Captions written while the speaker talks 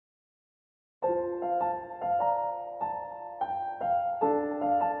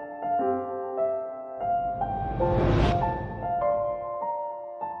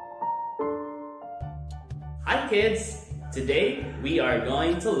kids! Today we are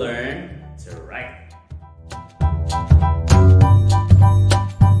going to learn to write.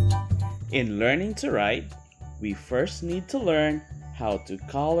 In learning to write, we first need to learn how to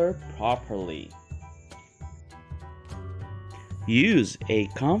color properly. Use a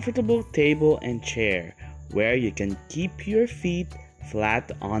comfortable table and chair where you can keep your feet flat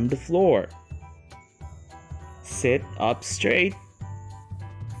on the floor. Sit up straight.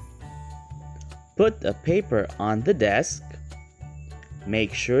 Put a paper on the desk.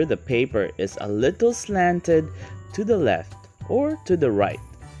 Make sure the paper is a little slanted to the left or to the right.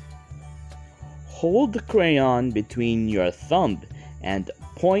 Hold the crayon between your thumb and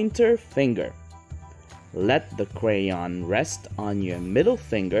pointer finger. Let the crayon rest on your middle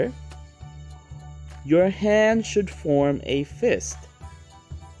finger. Your hand should form a fist.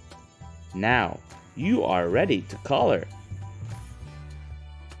 Now, you are ready to color.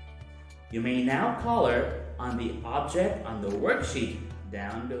 You may now color on the object on the worksheet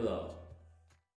down below.